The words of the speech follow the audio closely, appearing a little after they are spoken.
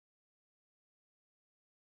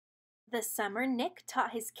The Summer Nick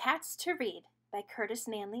Taught His Cats to Read by Curtis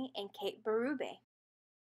Manley and Kate Berube.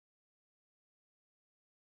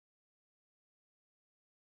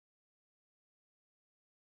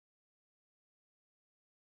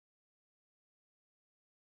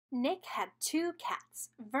 Nick had two cats,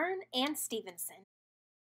 Vern and Stevenson.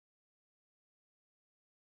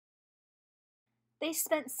 They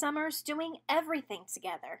spent summers doing everything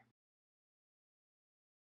together.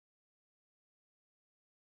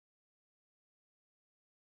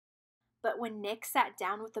 But when Nick sat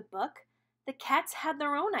down with a book, the cats had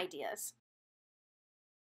their own ideas.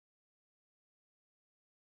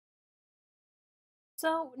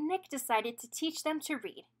 So Nick decided to teach them to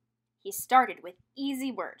read. He started with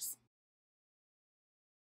easy words.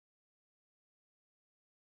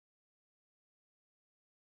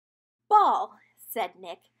 Ball, said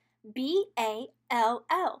Nick,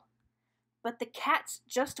 B-A-L-L. But the cats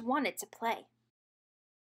just wanted to play.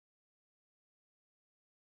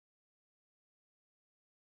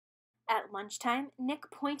 At lunchtime,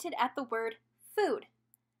 Nick pointed at the word food.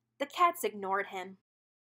 The cats ignored him.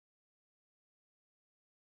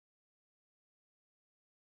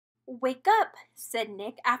 Wake up, said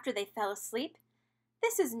Nick after they fell asleep.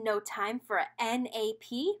 This is no time for a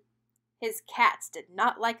N-A-P. His cats did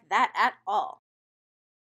not like that at all.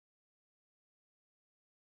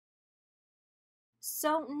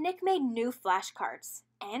 So Nick made new flashcards,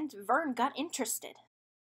 and Vern got interested.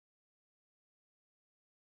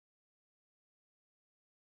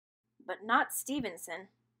 But not Stevenson.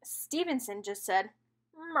 Stevenson just said,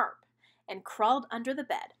 "Merp," and crawled under the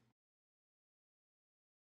bed.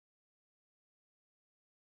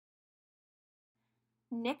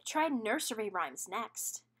 Nick tried nursery rhymes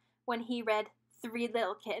next. When he read Three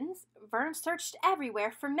Little Kittens, Vern searched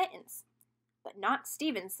everywhere for mittens, but not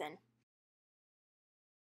Stevenson.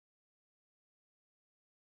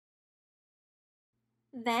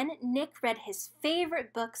 Then Nick read his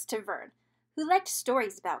favorite books to Vern, who liked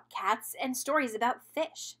stories about cats and stories about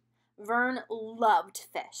fish. Vern loved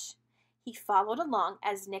fish. He followed along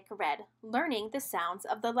as Nick read, learning the sounds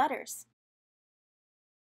of the letters.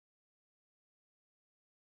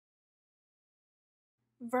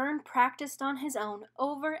 Vern practiced on his own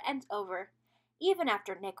over and over, even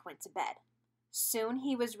after Nick went to bed. Soon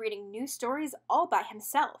he was reading new stories all by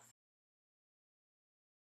himself.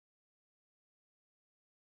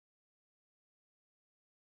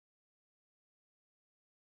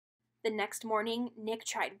 The next morning, Nick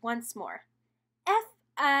tried once more.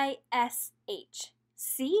 F-I-S-H.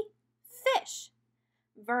 See? Fish.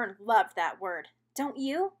 Vern loved that word, don't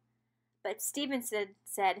you? But Stevenson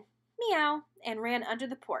said, meow, and ran under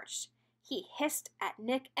the porch. He hissed at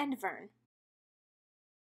Nick and Vern.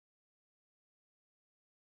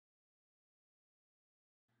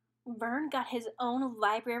 Vern got his own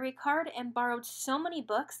library card and borrowed so many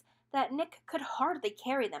books that Nick could hardly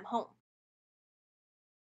carry them home.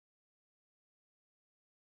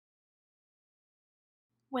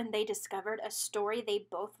 When they discovered a story they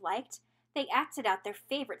both liked, they acted out their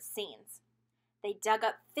favorite scenes. They dug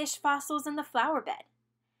up fish fossils in the flower bed.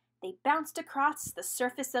 They bounced across the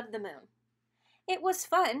surface of the moon. It was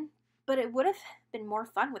fun, but it would have been more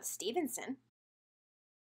fun with Stevenson.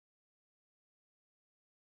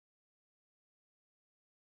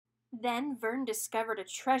 Then Vern discovered a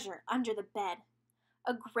treasure under the bed,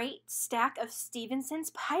 a great stack of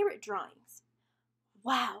Stevenson's pirate drawings.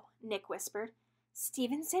 Wow, Nick whispered.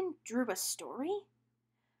 Stevenson drew a story?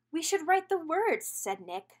 We should write the words, said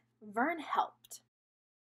Nick. Vern helped.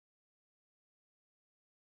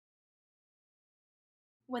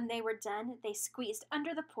 When they were done, they squeezed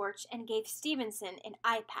under the porch and gave Stevenson an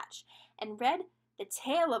eye patch and read The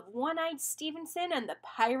Tale of One-Eyed Stevenson and the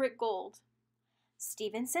Pirate Gold.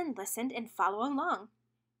 Stevenson listened and followed along.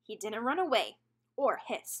 He didn't run away or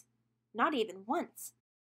hiss, not even once.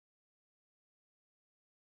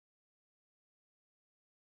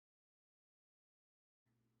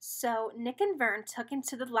 So Nick and Vern took him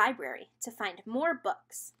to the library to find more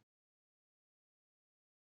books.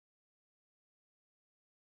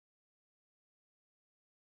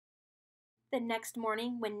 The next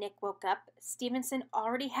morning, when Nick woke up, Stevenson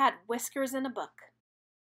already had whiskers and a book.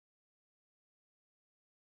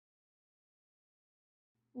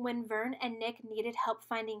 When Vern and Nick needed help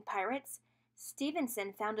finding pirates,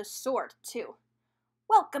 Stevenson found a sword, too.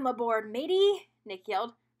 "Welcome aboard, matey," Nick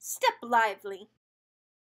yelled. "Step lively."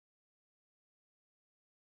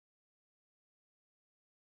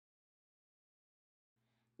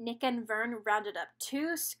 Nick and Vern rounded up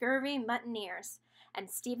 2 scurvy mutineers, and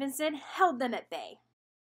Stevenson held them at bay.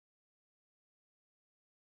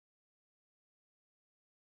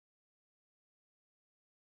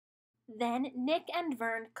 Then Nick and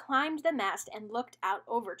Vern climbed the mast and looked out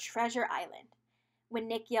over Treasure Island. When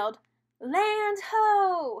Nick yelled, "Land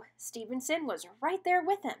ho!" Stevenson was right there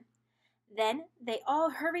with him. Then they all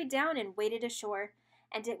hurried down and waded ashore,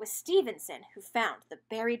 and it was Stevenson who found the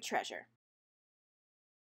buried treasure.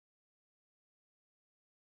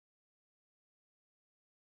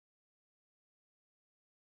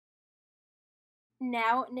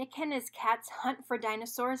 Now Nick and his cats hunt for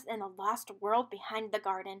dinosaurs in the lost world behind the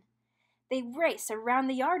garden. They race around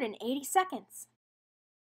the yard in 80 seconds.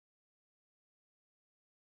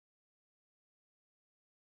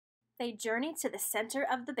 They journey to the center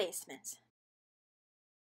of the basement.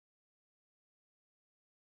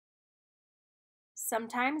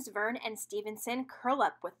 Sometimes Vern and Stevenson curl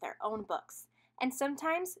up with their own books, and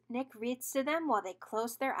sometimes Nick reads to them while they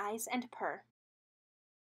close their eyes and purr.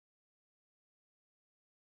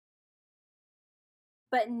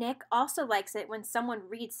 But Nick also likes it when someone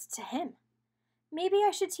reads to him. "Maybe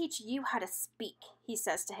I should teach you how to speak," he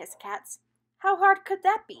says to his cats. "How hard could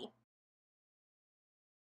that be?"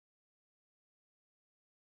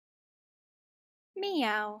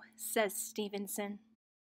 "Meow," says Stevenson.